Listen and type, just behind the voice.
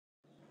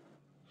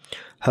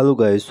Hello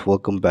guys,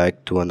 welcome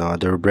back to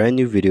another brand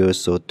new video.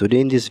 So today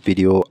in this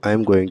video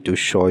I'm going to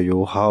show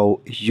you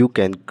how you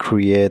can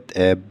create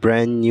a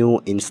brand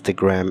new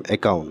Instagram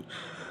account.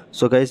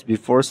 So guys,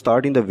 before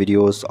starting the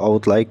videos, I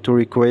would like to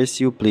request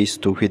you please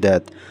to hit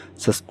that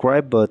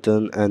subscribe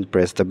button and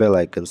press the bell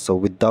icon. So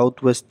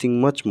without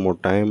wasting much more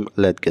time,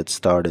 let's get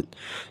started.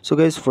 So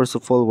guys, first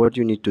of all, what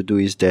you need to do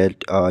is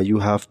that you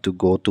have to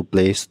go to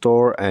Play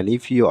Store, and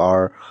if you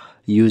are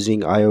using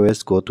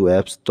iOS, go to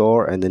App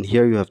Store, and then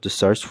here you have to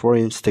search for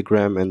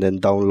Instagram and then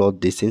download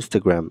this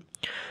Instagram.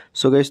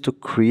 So guys, to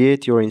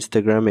create your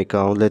Instagram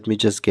account, let me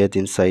just get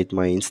inside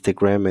my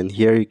Instagram, and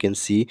here you can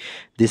see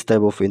this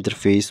type of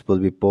interface will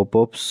be pop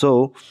up.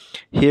 So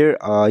here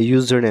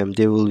username,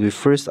 they will be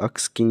first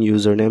asking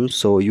username,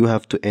 so you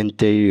have to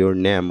enter your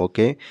name.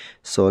 Okay,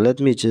 so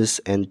let me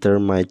just enter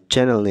my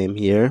channel name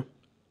here,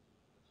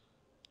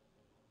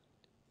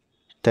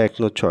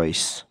 Techno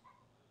Choice.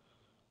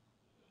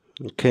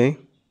 Okay,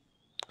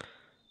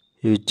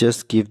 you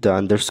just give the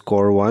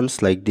underscore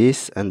once like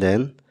this, and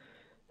then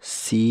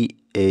CHOI.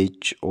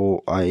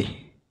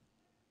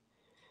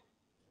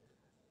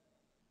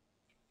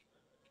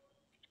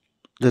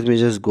 Let me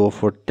just go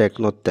for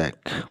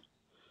Technotech.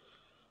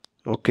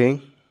 Okay,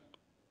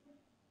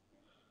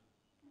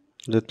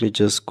 let me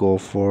just go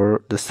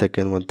for the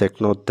second one,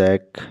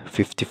 Technotech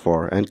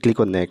 54, and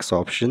click on next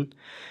option.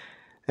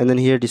 And then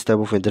here this type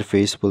of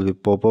interface will be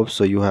pop up,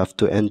 so you have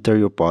to enter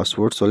your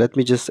password. So let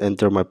me just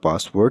enter my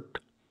password.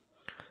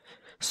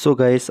 So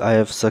guys, I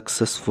have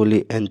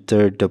successfully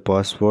entered the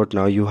password.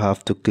 Now you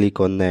have to click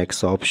on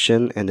next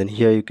option, and then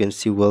here you can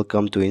see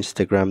welcome to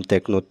Instagram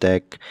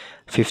Technotech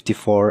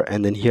 54,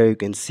 and then here you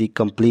can see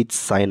complete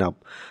sign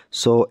up.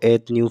 So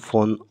add new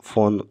phone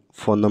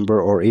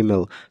number or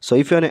email. So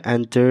if you want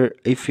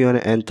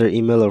to enter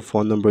email or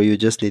phone number, you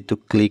just need to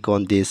click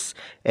on this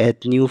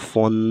add new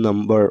phone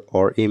number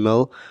or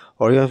email.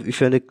 Or if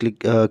you want to click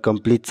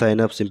complete sign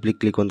up, simply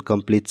click on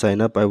complete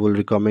sign up. I will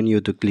recommend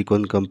you to click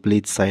on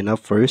complete sign up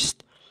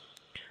first.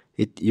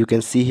 You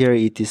can see here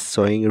it is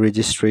showing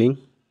registering.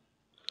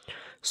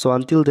 So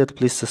until that,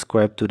 please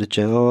subscribe to the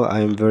channel. I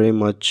am very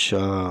much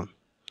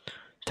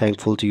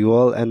thankful to you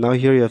all. And now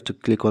here you have to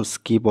click on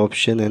skip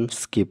option and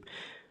skip.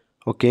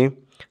 Okay,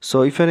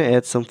 so if you want to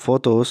add some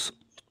photos,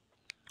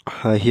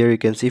 here you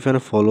can see if you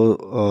want to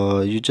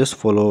follow, you just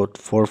follow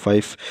 4 or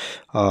 5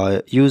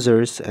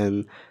 users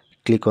and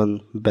click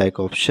on back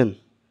option.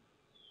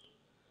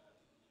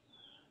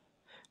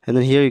 And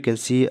then here you can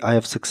see I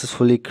have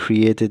successfully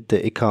created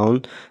the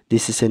account.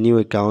 This is a new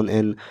account,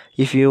 and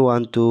if you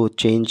want to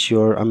change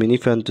your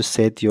if you want to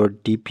set your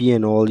DP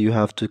and all, you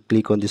have to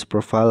click on this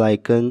profile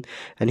icon,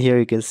 and here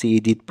you can see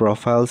edit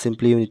profile.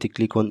 Simply you need to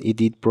click on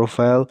edit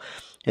profile,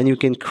 and you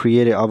can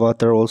create an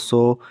avatar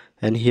also.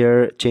 And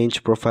here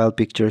change profile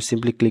picture,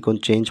 simply click on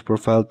change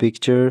profile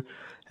picture,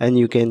 and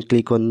you can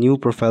click on new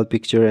profile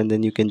picture, and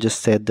then you can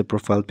just set the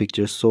profile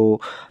picture. So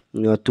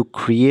to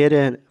create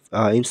an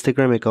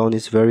Instagram account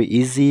is very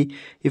easy.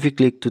 If you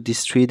click to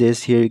these 3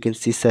 days, here you can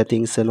see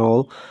settings and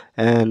all,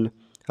 and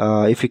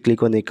if you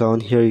click on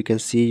account, here you can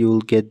see you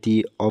will get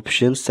the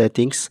option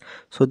settings.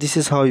 So this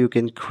is how you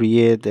can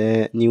create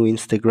a new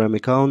Instagram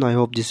account. I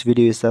hope this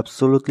video is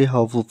absolutely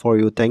helpful for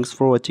you. Thanks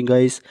for watching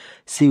guys.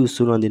 See you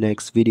soon on the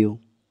next video.